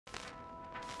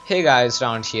Hey guys,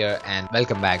 Round here and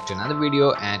welcome back to another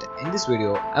video, and in this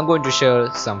video I'm going to share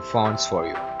some fonts for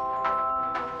you.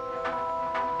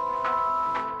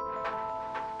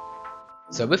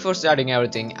 So before starting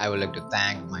everything, I would like to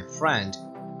thank my friend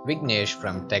Vignesh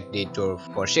from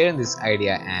TechDetour for sharing this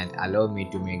idea and allow me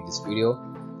to make this video.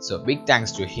 So big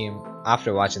thanks to him.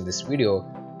 After watching this video,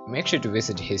 make sure to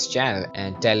visit his channel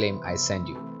and tell him I sent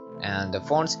you. And the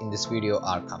fonts in this video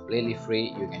are completely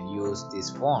free. You can use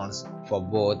these fonts for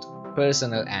both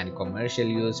personal and commercial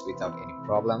use without any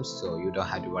problems, so you don't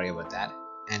have to worry about that.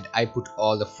 And I put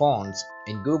all the fonts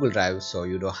in Google Drive, so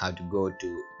you don't have to go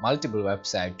to multiple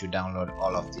websites to download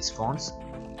all of these fonts.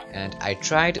 And I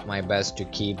tried my best to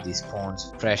keep these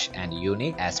fonts fresh and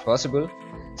unique as possible.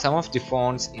 Some of the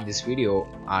fonts in this video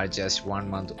are just 1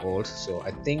 month old, so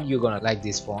I think you're gonna like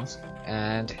these fonts,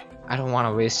 and I don't want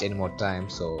to waste any more time,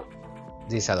 so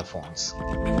these are the fonts.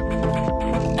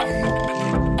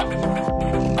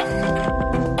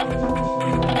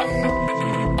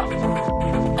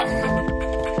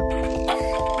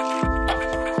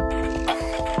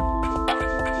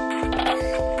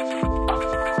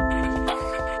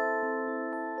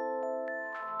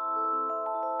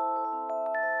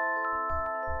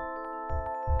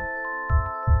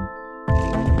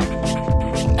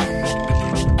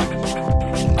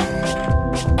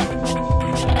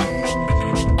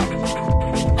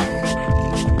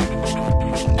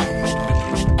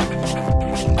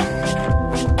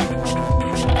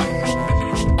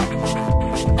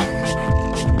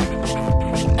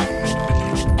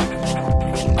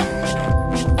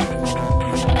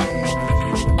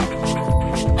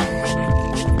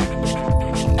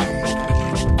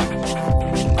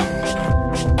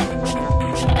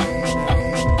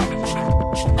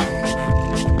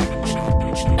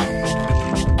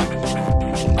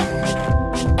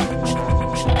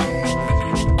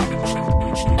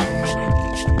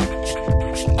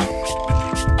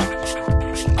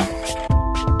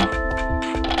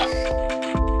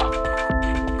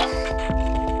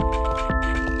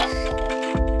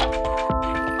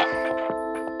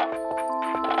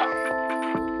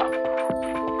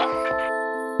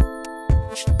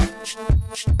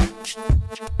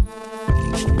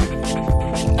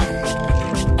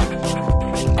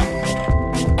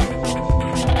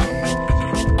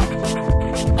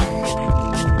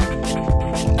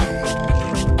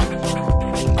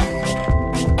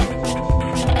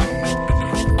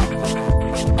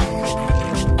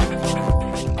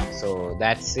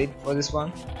 That's it for this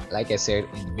one. Like I said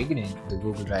in the beginning, the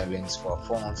Google Drive links for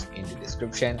fonts in the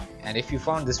description, and if you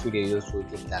found this video useful,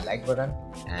 click that like button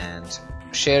and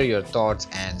share your thoughts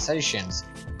and suggestions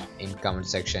in comment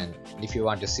section. If you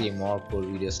want to see more cool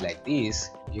videos like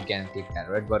these, you can click that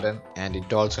red button, and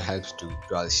it also helps to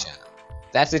grow this channel.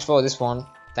 That's it for this one.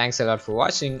 Thanks a lot for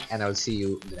watching, and I'll see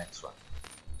you in the next one.